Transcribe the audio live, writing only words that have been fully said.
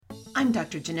I'm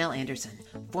Dr. Janelle Anderson,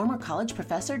 former college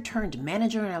professor turned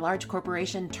manager in a large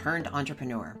corporation turned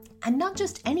entrepreneur. And not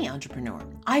just any entrepreneur.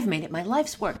 I've made it my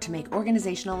life's work to make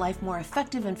organizational life more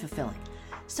effective and fulfilling.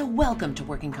 So welcome to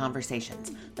Working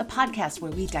Conversations, the podcast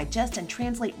where we digest and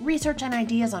translate research and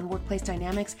ideas on workplace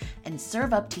dynamics and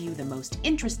serve up to you the most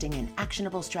interesting and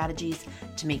actionable strategies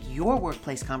to make your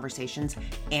workplace conversations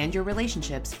and your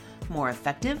relationships more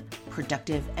effective,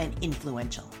 productive, and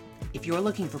influential. If you're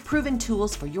looking for proven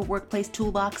tools for your workplace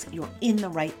toolbox, you're in the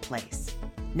right place.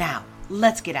 Now,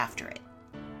 let's get after it.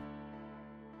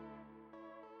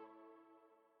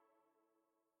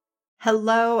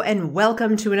 Hello, and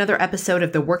welcome to another episode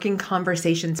of the Working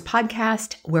Conversations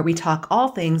podcast, where we talk all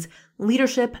things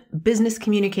leadership, business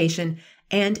communication,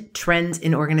 and trends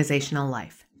in organizational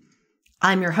life.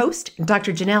 I'm your host,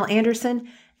 Dr. Janelle Anderson,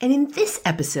 and in this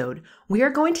episode, we are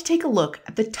going to take a look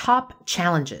at the top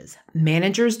challenges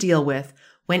managers deal with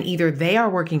when either they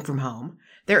are working from home,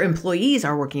 their employees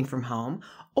are working from home,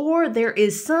 or there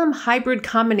is some hybrid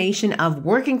combination of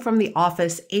working from the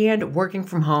office and working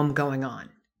from home going on.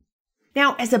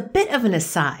 Now, as a bit of an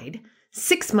aside,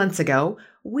 6 months ago,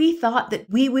 we thought that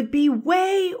we would be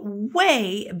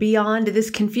way beyond this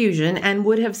confusion and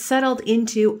would have settled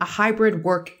into a hybrid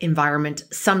work environment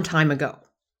some time ago.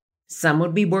 Some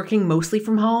would be working mostly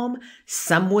from home,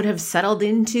 some would have settled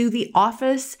into the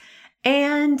office,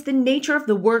 and the nature of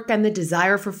the work and the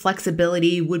desire for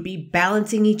flexibility would be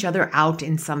balancing each other out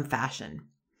in some fashion.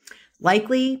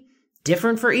 Likely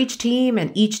different for each team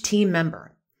and each team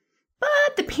member.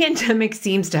 But the pandemic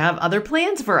seems to have other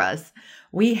plans for us.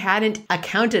 We hadn't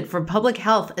accounted for public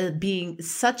health as being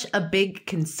such a big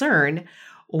concern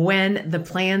when the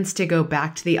plans to go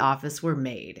back to the office were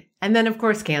made. And then, of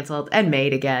course, canceled and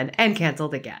made again and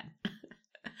canceled again.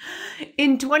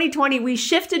 In 2020, we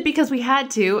shifted because we had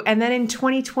to. And then in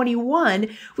 2021,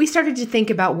 we started to think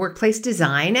about workplace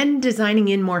design and designing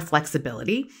in more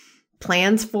flexibility.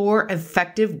 Plans for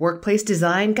effective workplace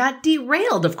design got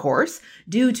derailed, of course,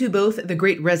 due to both the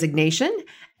Great Resignation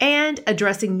and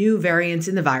addressing new variants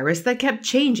in the virus that kept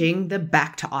changing the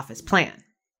back to office plan.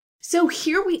 So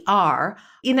here we are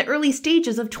in the early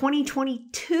stages of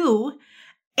 2022,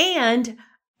 and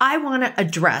I want to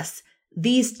address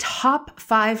these top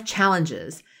 5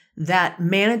 challenges that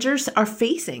managers are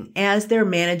facing as they're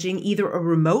managing either a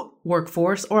remote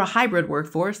workforce or a hybrid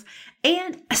workforce,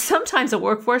 and sometimes a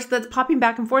workforce that's popping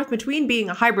back and forth between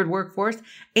being a hybrid workforce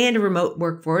and a remote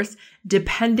workforce,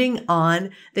 depending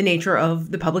on the nature of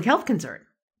the public health concern.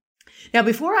 Now,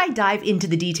 before I dive into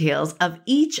the details of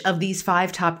each of these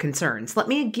 5 top concerns, let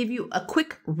me give you a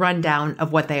quick rundown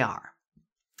of what they are.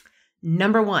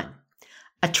 Number 1,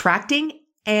 attracting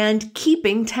and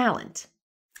keeping talent.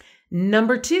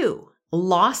 Number 2,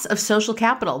 loss of social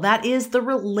capital. That is the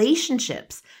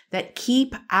relationships that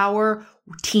keep our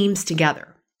teams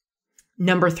together.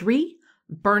 Number 3,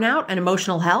 burnout and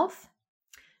emotional health.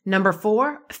 Number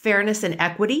 4, fairness and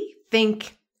equity.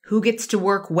 Think who gets to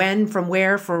work when, from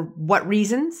where, for what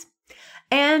reasons.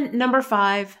 And number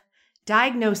 5,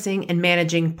 diagnosing and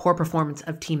managing poor performance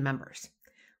of team members,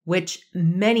 which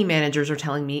many managers are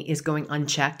telling me is going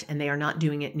unchecked and they are not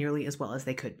doing it nearly as well as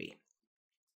they could be.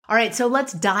 All right, so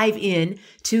let's dive in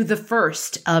to the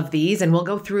first of these and we'll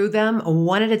go through them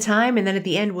one at a time. And then at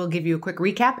the end, we'll give you a quick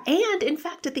recap. And in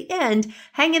fact, at the end,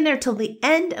 hang in there till the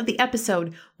end of the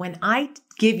episode when I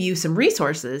give you some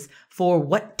resources for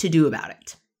what to do about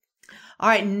it. All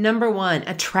right, number 1,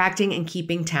 attracting and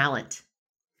keeping talent.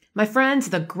 My friends,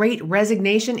 the Great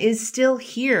Resignation is still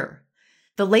here.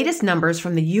 The latest numbers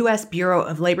from the U.S. Bureau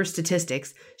of Labor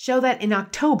Statistics show that in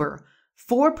October,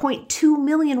 4.2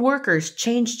 million workers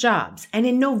changed jobs. And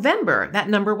in November, that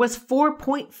number was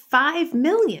 4.5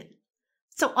 million.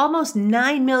 So almost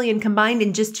 9 million combined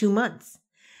in just 2 months.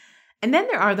 And then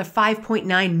there are the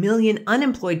 5.9 million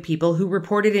unemployed people who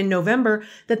reported in November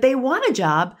that they want a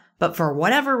job, but for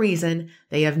whatever reason,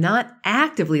 they have not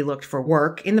actively looked for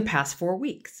work in the past 4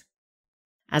 weeks.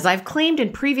 As I've claimed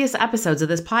in previous episodes of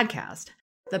this podcast,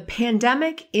 the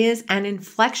pandemic is an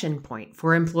inflection point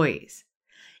for employees.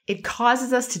 It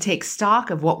causes us to take stock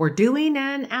of what we're doing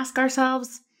and ask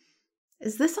ourselves,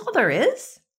 is this all there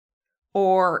is?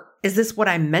 Or is this what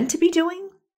I'm meant to be doing?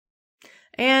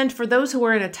 And for those who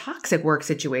are in a toxic work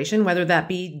situation, whether that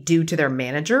be due to their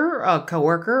manager, a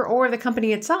coworker, or the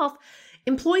company itself,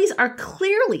 employees are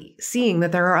clearly seeing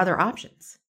that there are other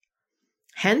options.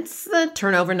 Hence the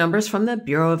turnover numbers from the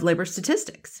Bureau of Labor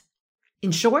Statistics.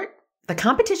 In short, the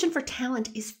competition for talent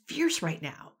is fierce right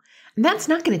now, and that's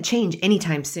not going to change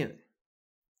anytime soon.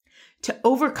 To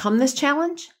overcome this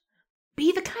challenge,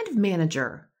 be the kind of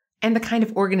manager and the kind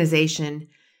of organization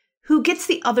who gets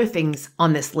the other things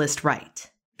on this list right,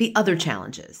 the other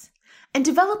challenges, and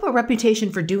develop a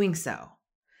reputation for doing so.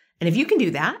 And if you can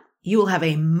do that, you will have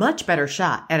a much better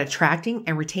shot at attracting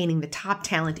and retaining the top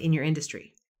talent in your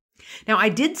industry. Now, I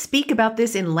did speak about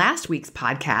this in last week's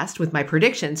podcast with my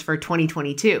predictions for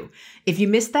 2022. If you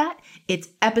missed that, it's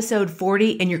episode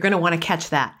 40, and you're going to want to catch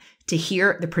that to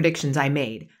hear the predictions I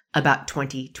made about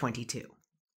 2022.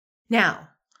 Now,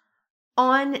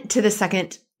 on to the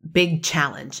second big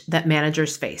challenge that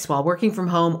managers face while working from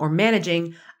home or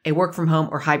managing a work from home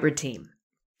or hybrid team.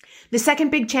 The second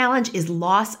big challenge is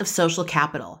loss of social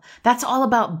capital. That's all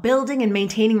about building and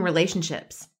maintaining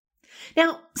relationships.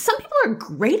 Now, some people are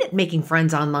great at making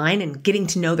friends online and getting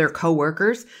to know their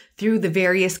coworkers through the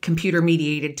various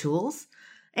computer-mediated tools,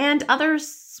 and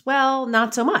others, well,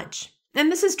 not so much. And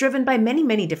this is driven by many,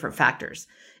 many different factors.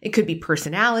 It could be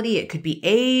personality, it could be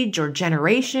age or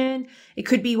generation, it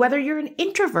could be whether you're an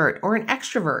introvert or an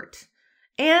extrovert.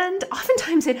 And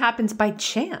oftentimes it happens by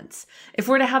chance. If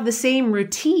we're to have the same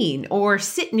routine or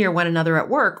sit near one another at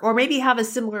work, or maybe have a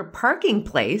similar parking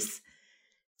place,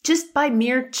 just by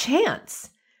mere chance,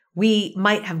 we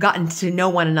might have gotten to know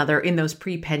one another in those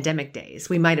pre-pandemic days.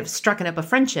 We might have struck up a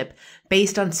friendship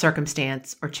based on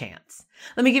circumstance or chance.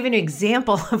 Let me give you an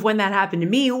example of when that happened to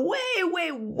me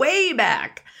way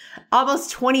back,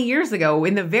 almost 20 years ago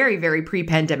in the very, very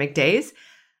pre-pandemic days.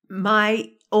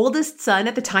 My oldest son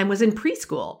at the time was in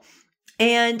preschool.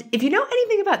 And if you know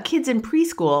anything about kids in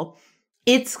preschool,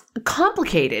 it's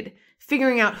complicated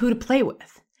figuring out who to play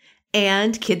with.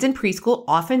 And kids in preschool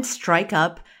often strike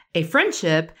up a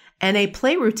friendship and a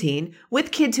play routine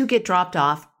with kids who get dropped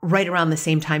off right around the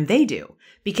same time they do,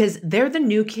 because they're the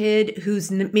new kid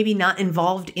who's maybe not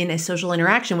involved in a social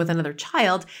interaction with another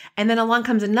child. And then along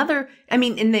comes another,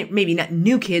 maybe not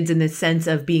new kids in the sense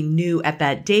of being new at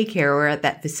that daycare or at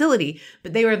that facility,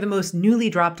 but they were the most newly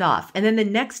dropped off. And then the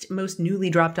next most newly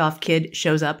dropped off kid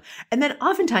shows up. And then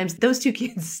oftentimes those two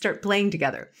kids start playing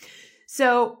together.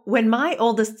 So when my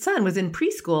oldest son was in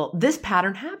preschool, this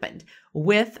pattern happened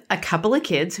with a couple of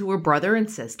kids who were brother and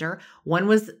sister. One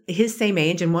was his same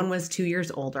age and one was 2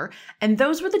 years older. And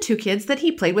those were the two kids that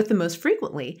he played with the most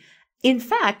frequently. In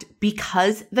fact,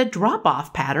 because the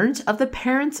drop-off patterns of the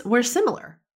parents were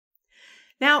similar.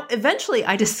 Now, eventually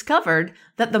I discovered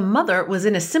that the mother was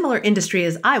in a similar industry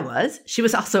as I was. She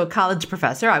was also a college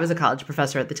professor. I was a college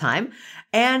professor at the time.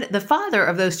 And the father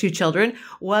of those two children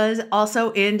was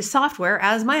also in software,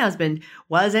 as my husband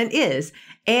was and is.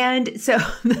 And so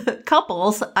the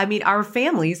couples, our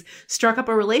families struck up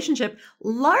a relationship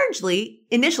largely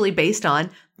initially based on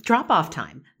drop-off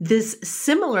time. This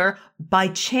similar by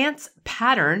chance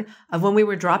pattern of when we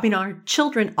were dropping our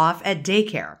children off at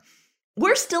daycare.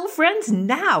 We're still friends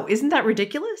now. Isn't that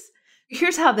ridiculous?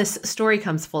 Here's how this story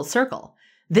comes full circle.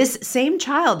 This same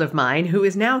child of mine, who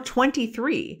is now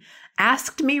 23,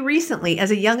 asked me recently as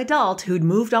a young adult who'd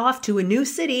moved off to a new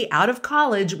city out of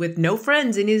college with no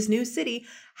friends in his new city,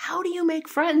 how do you make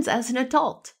friends as an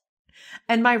adult?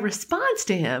 And my response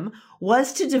to him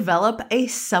was to develop a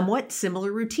somewhat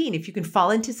similar routine. If you can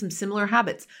fall into some similar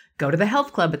habits, go to the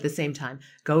health club at the same time,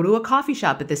 go to a coffee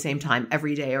shop at the same time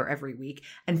every day or every week,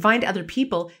 and find other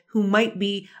people who might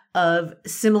be of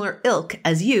similar ilk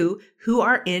as you who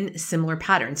are in similar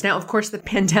patterns. Now, of course, the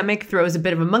pandemic throws a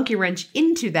bit of a monkey wrench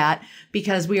into that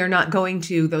because we are not going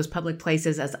to those public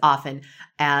places as often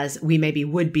as we maybe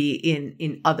would be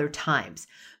in other times.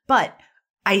 But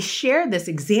I share this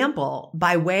example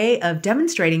by way of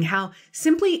demonstrating how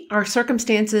simply our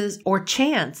circumstances or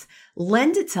chance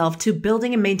lends itself to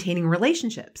building and maintaining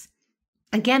relationships.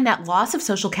 Again, that loss of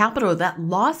social capital, that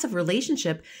loss of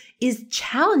relationship is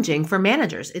challenging for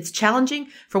managers. It's challenging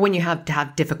for when you have to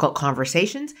have difficult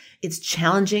conversations. It's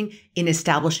challenging in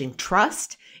establishing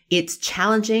trust. It's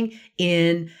challenging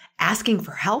in asking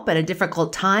for help at a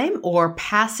difficult time or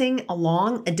passing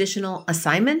along additional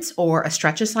assignments or a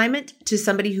stretch assignment to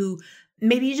somebody who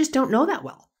maybe you just don't know that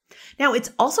well. Now,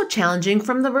 it's also challenging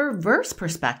from the reverse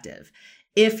perspective.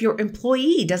 If your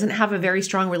employee doesn't have a very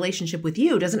strong relationship with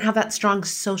you, doesn't have that strong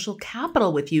social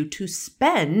capital with you to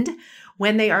spend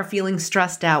when they are feeling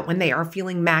stressed out, when they are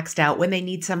feeling maxed out, when they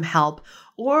need some help,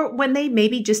 or when they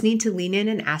maybe just need to lean in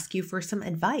and ask you for some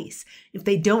advice. If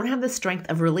they don't have the strength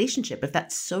of relationship, if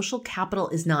that social capital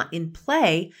is not in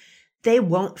play, they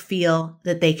won't feel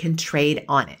that they can trade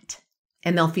on it.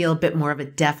 And they'll feel a bit more of a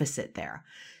deficit there.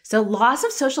 So loss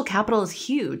of social capital is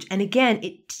huge. And again,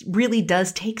 it really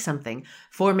does take something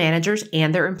for managers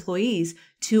and their employees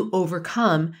to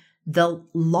overcome the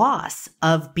loss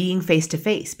of being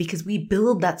face-to-face, because we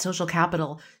build that social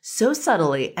capital so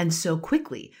subtly and so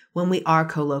quickly when we are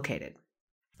co-located.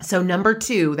 So number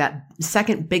 2, that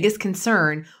second biggest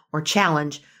concern or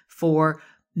challenge for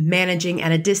managing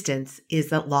at a distance is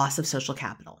the loss of social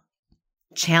capital.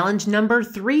 Challenge number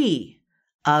 3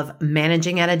 of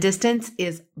managing at a distance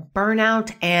is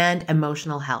burnout and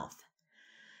emotional health.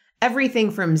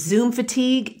 Everything from Zoom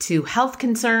fatigue to health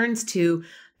concerns to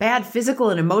bad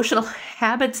physical and emotional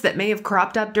habits that may have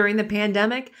cropped up during the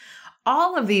pandemic.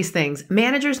 All of these things,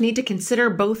 managers need to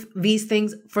consider both these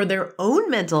things for their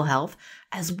own mental health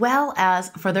as well as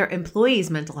for their employees'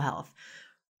 mental health.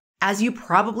 As you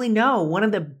probably know, one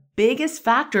of the biggest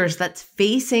factors that's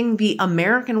facing the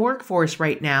American workforce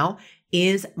right now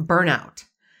is burnout.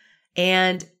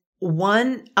 And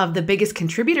one of the biggest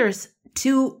contributors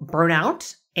to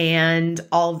burnout and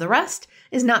all of the rest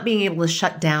is not being able to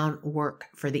shut down work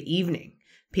for the evening.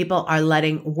 People are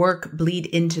letting work bleed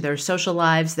into their social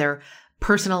lives, their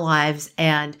personal lives,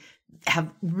 and have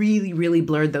really, really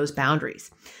blurred those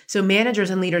boundaries. So managers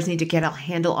and leaders need to get a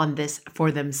handle on this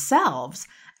for themselves,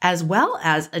 as well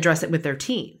as address it with their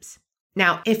teams.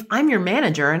 Now, if I'm your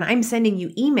manager and I'm sending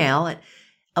you email at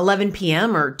 11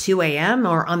 p.m. or 2 a.m.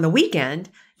 or on the weekend,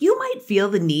 you might feel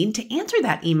the need to answer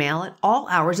that email at all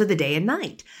hours of the day and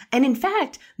night. And in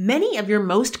fact, many of your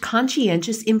most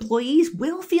conscientious employees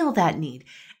will feel that need.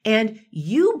 And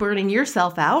you burning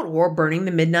yourself out or burning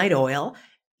the midnight oil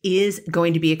is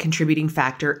going to be a contributing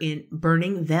factor in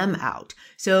burning them out.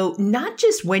 So not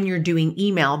just when you're doing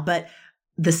email, but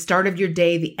the start of your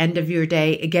day, the end of your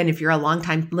day. Again, if you're a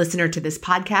longtime listener to this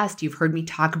podcast, you've heard me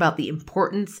talk about the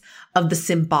importance of the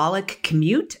symbolic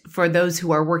commute for those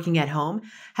who are working at home,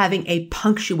 having a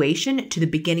punctuation to the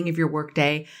beginning of your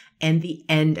workday and the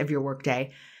end of your workday.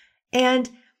 And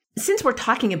since we're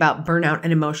talking about burnout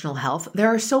and emotional health, there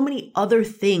are so many other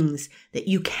things that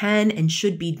you can and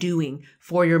should be doing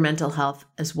for your mental health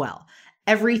as well.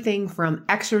 Everything from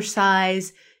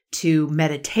exercise to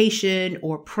meditation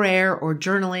or prayer or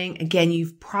journaling. Again,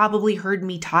 you've probably heard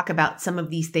me talk about some of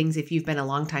these things if you've been a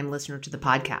longtime listener to the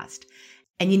podcast.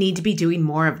 And you need to be doing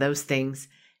more of those things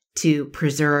to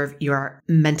preserve your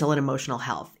mental and emotional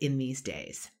health in these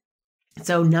days.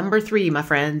 So number 3, my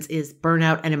friends, is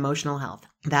burnout and emotional health.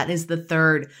 That is the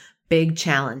third big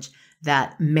challenge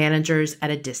that managers at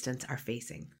a distance are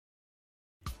facing.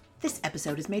 This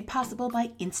episode is made possible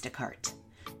by Instacart.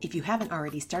 If you haven't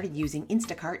already started using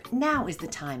Instacart, now is the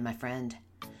time, my friend.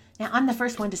 Now, I'm the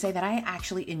first one to say that I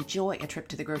actually enjoy a trip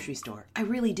to the grocery store. I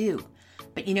really do.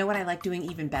 But you know what I like doing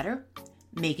even better?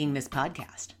 Making this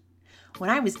podcast.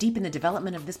 When I was deep in the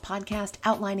development of this podcast,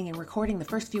 outlining and recording the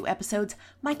first few episodes,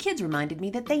 my kids reminded me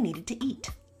that they needed to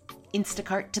eat.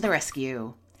 Instacart to the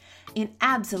rescue. In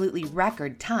absolutely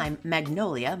record time,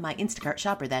 Magnolia, my Instacart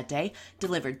shopper that day,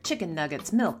 delivered chicken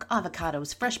nuggets, milk,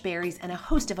 avocados, fresh berries, and a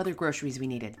host of other groceries we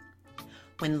needed.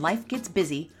 When life gets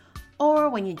busy, or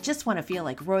when you just want to feel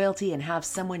like royalty and have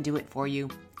someone do it for you,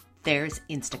 there's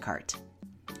Instacart.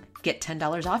 Get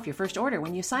 $10 off your first order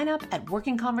when you sign up at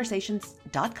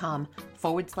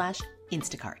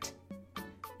workingconversations.com/Instacart.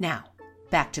 Now,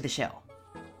 back to the show.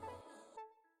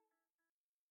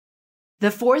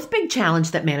 The fourth big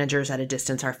challenge that managers at a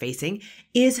distance are facing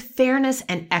is fairness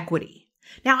and equity.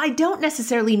 Now, I don't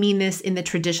necessarily mean this in the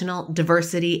traditional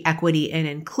diversity, equity, and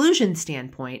inclusion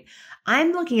standpoint.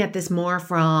 I'm looking at this more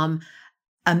from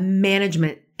a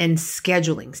management and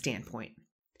scheduling standpoint.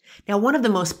 Now, one of the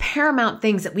most paramount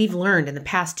things that we've learned in the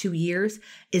past 2 years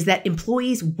is that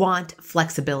employees want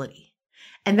flexibility.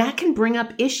 And that can bring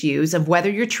up issues of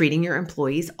whether you're treating your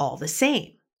employees all the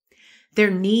same. Their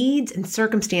needs and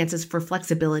circumstances for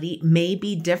flexibility may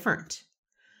be different.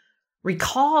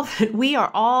 Recall that we are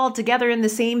all together in the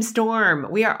same storm.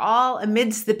 We are all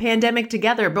amidst the pandemic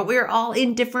together, but we are all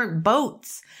in different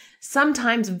boats,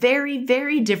 sometimes very,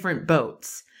 very different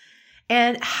boats.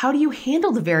 And how do you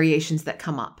handle the variations that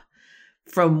come up?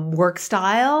 From work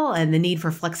style and the need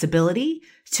for flexibility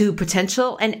to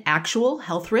potential and actual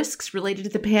health risks related to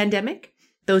the pandemic,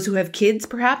 those who have kids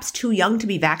perhaps too young to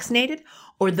be vaccinated,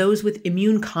 or those with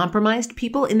immune compromised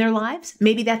people in their lives.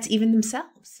 Maybe that's even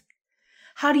themselves.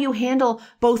 How do you handle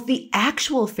both the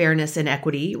actual fairness and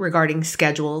equity regarding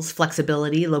schedules,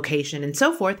 flexibility, location, and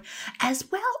so forth, as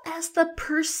well as the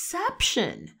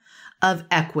perception of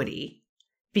equity?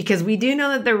 Because we do know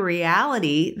that the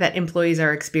reality that employees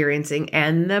are experiencing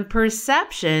and the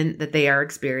perception that they are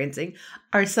experiencing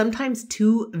are sometimes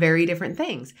two very different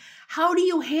things. How do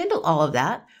you handle all of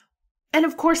that? And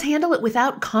of course, handle it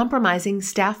without compromising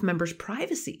staff members'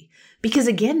 privacy. Because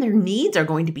again, their needs are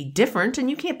going to be different and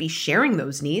you can't be sharing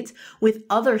those needs with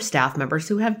other staff members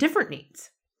who have different needs.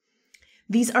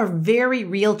 These are very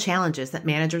real challenges that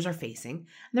managers are facing. And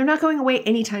they're not going away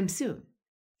anytime soon.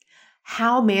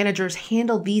 How managers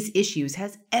handle these issues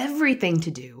has everything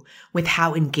to do with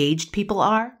how engaged people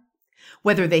are,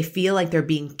 whether they feel like they're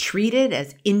being treated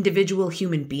as individual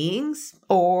human beings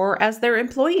or as their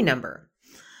employee number,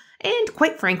 and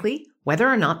quite frankly, whether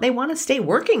or not they want to stay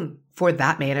working for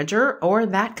that manager or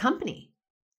that company.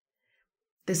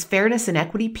 This fairness and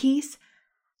equity piece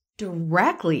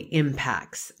directly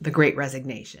impacts the Great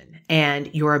Resignation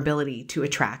and your ability to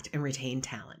attract and retain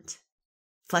talent.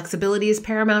 Flexibility is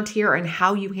paramount here, and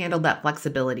how you handle that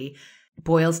flexibility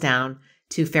boils down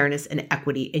to fairness and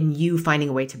equity and you finding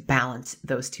a way to balance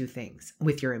those two things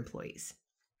with your employees.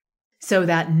 So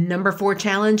that number 4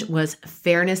 challenge was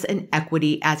fairness and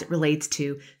equity as it relates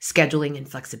to scheduling and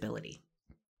flexibility.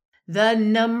 The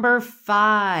number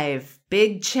 5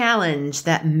 big challenge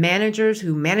that managers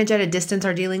who manage at a distance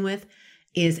are dealing with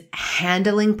is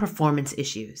handling performance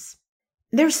issues.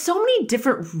 There's so many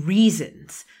different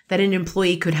reasons that an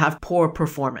employee could have poor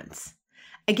performance.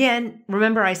 Again,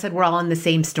 remember I said we're all in the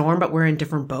same storm, but we're in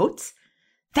different boats?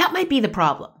 That might be the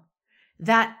problem.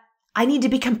 That I need to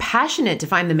be compassionate to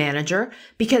find the manager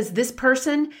because this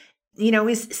person,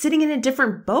 is sitting in a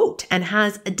different boat and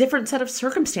has a different set of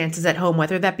circumstances at home,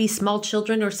 whether that be small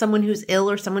children or someone who's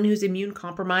ill or someone who's immune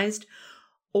compromised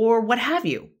or what have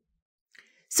you.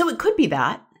 So it could be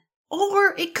that,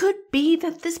 or it could be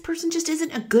that this person just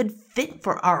isn't a good fit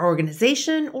for our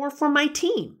organization or for my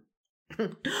team.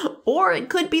 Or it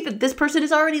could be that this person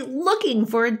is already looking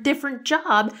for a different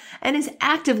job and is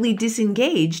actively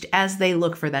disengaged as they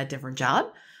look for that different job.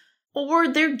 Or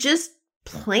they're just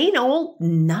plain old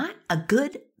not a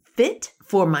good fit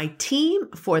for my team,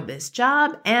 for this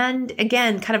job. And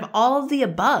again, kind of all of the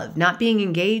above, not being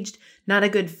engaged, not a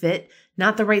good fit,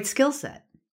 not the right skill set.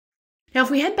 Now, if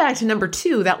we head back to number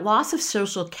 2, that loss of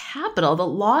social capital, the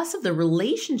loss of the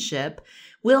relationship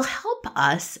will help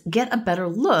us get a better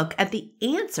look at the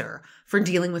answer for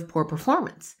dealing with poor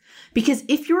performance. Because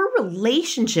if your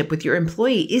relationship with your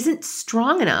employee isn't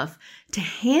strong enough to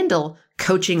handle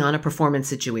coaching on a performance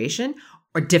situation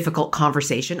or difficult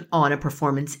conversation on a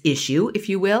performance issue, if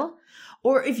you will,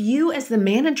 or if you as the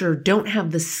manager don't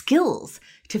have the skills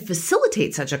to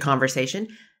facilitate such a conversation,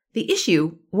 the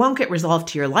issue won't get resolved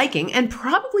to your liking and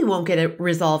probably won't get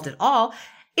resolved at all.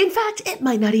 In fact, it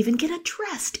might not even get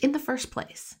addressed in the first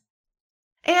place.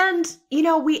 And,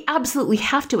 we absolutely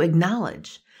have to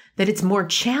acknowledge that it's more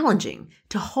challenging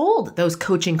to hold those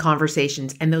coaching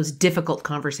conversations and those difficult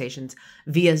conversations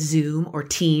via Zoom or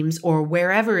Teams or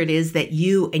wherever it is that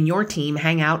you and your team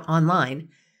hang out online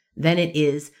than it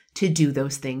is to do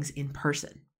those things in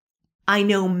person. I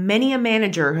know many a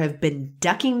manager have been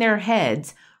ducking their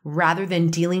heads rather than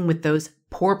dealing with those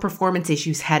poor performance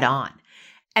issues head on.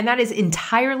 And that is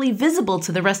entirely visible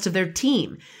to the rest of their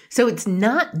team. So it's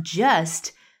not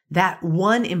just that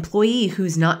one employee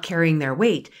who's not carrying their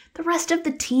weight. The rest of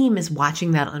the team is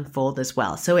watching that unfold as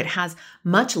well. So it has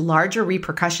much larger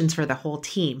repercussions for the whole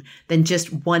team than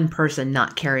just one person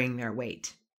not carrying their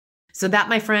weight. So that,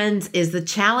 my friends, is the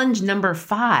challenge number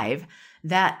 5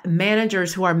 that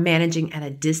managers who are managing at a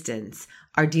distance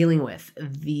are dealing with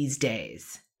these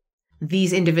days.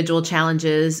 These individual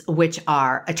challenges, which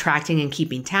are attracting and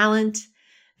keeping talent,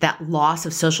 that loss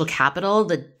of social capital,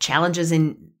 the challenges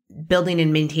in building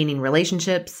and maintaining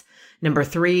relationships. Number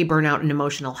 3, burnout and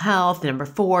emotional health. Number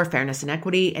 4, fairness and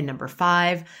equity. And number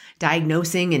 5,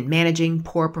 diagnosing and managing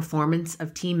poor performance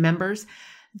of team members.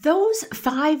 Those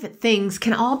 5 things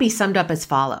can all be summed up as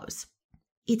follows.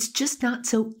 It's just not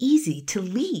so easy to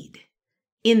lead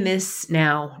in this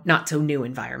now not so new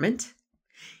environment.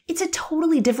 It's a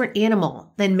totally different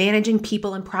animal than managing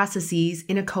people and processes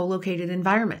in a co-located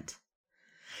environment.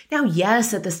 Now,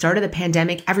 yes, at the start of the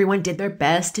pandemic, everyone did their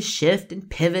best to shift and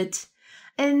pivot.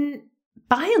 And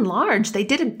by and large, they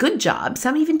did a good job.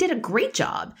 Some even did a great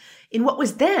job in what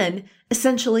was then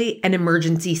essentially an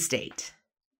emergency state.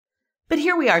 But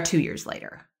here we are 2 years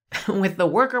later with the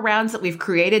workarounds that we've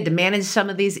created to manage some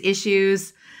of these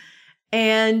issues,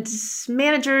 and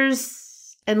managers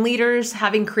and leaders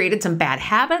having created some bad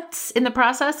habits in the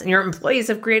process, and your employees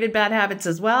have created bad habits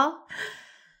as well.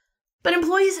 But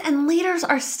employees and leaders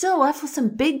are still left with some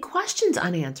big questions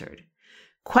unanswered.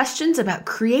 Questions about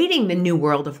creating the new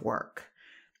world of work.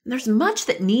 There's much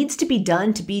that needs to be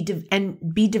done to be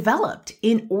developed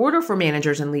in order for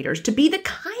managers and leaders to be the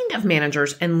kind of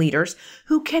managers and leaders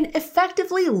who can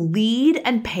effectively lead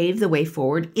and pave the way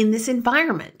forward in this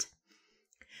environment.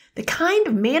 The kind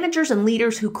of managers and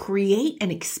leaders who create an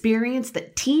experience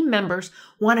that team members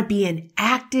want to be an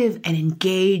active and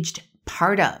engaged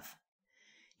part of.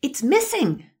 It's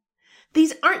missing.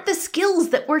 These aren't the skills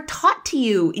that were taught to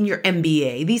you in your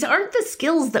MBA. These aren't the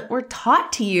skills that were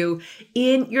taught to you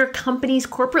in your company's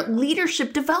corporate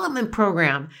leadership development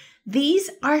program. These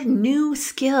are new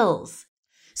skills.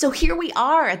 So here we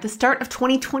are at the start of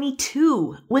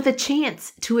 2022 with a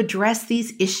chance to address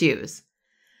these issues.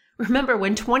 Remember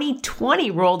when 2020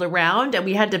 rolled around and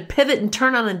we had to pivot and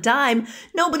turn on a dime,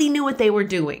 nobody knew what they were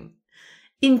doing.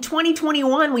 In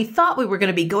 2021, we thought we were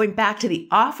going to be going back to the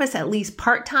office at least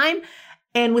part-time.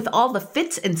 And with all the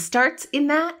fits and starts in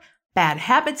that, bad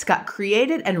habits got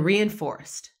created and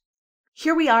reinforced.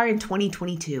 Here we are in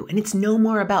 2022, and it's no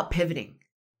more about pivoting.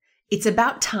 It's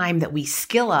about time that we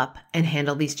skill up and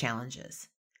handle these challenges.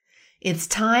 It's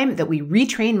time that we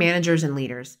retrain managers and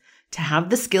leaders to have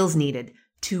the skills needed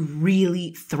to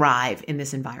really thrive in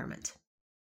this environment.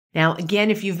 Now,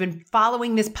 again, if you've been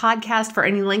following this podcast for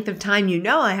any length of time, you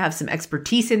know I have some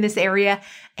expertise in this area,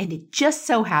 and it just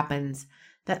so happens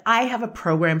that I have a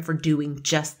program for doing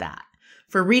just that,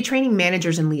 for retraining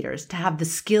managers and leaders to have the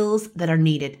skills that are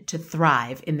needed to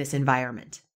thrive in this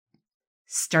environment.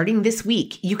 Starting this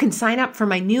week, you can sign up for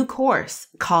my new course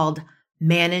called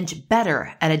Manage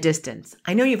Better at a Distance.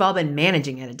 I know you've all been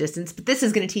managing at a distance, but this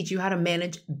is going to teach you how to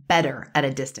manage better at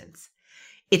a distance.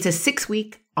 It's a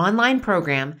 6-week online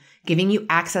program giving you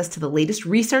access to the latest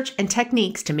research and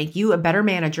techniques to make you a better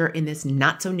manager in this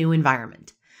not so new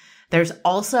environment. There's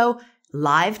also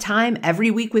live time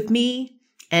every week with me.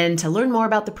 And to learn more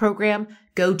about the program,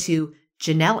 go to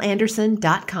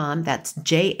JanelleAnderson.com. That's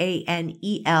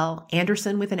JANEL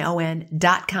Anderson with an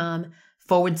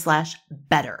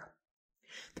ON.com/better.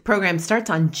 The program starts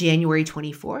on January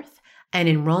 24th. And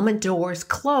enrollment doors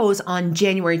close on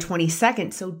January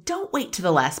 22nd, so don't wait to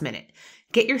the last minute.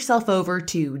 Get yourself over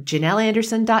to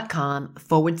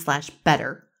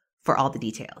JanelleAnderson.com/better for all the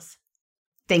details.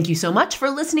 Thank you so much for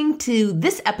listening to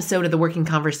this episode of the Working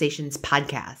Conversations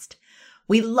podcast.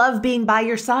 We love being by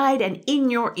your side and in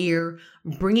your ear,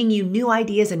 bringing you new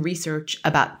ideas and research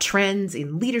about trends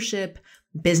in leadership,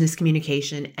 business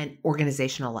communication, and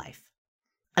organizational life.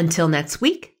 Until next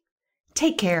week,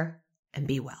 take care and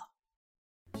be well.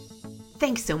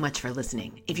 Thanks so much for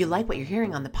listening. If you like what you're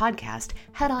hearing on the podcast,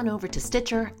 head on over to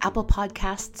Stitcher, Apple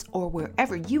Podcasts, or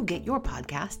wherever you get your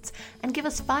podcasts and give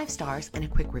us 5 stars and a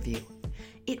quick review.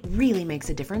 It really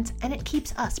makes a difference, and it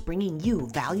keeps us bringing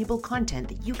you valuable content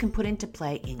that you can put into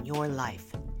play in your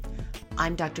life.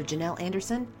 I'm Dr. Janelle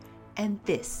Anderson, and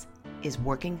this is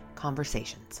Working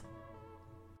Conversations.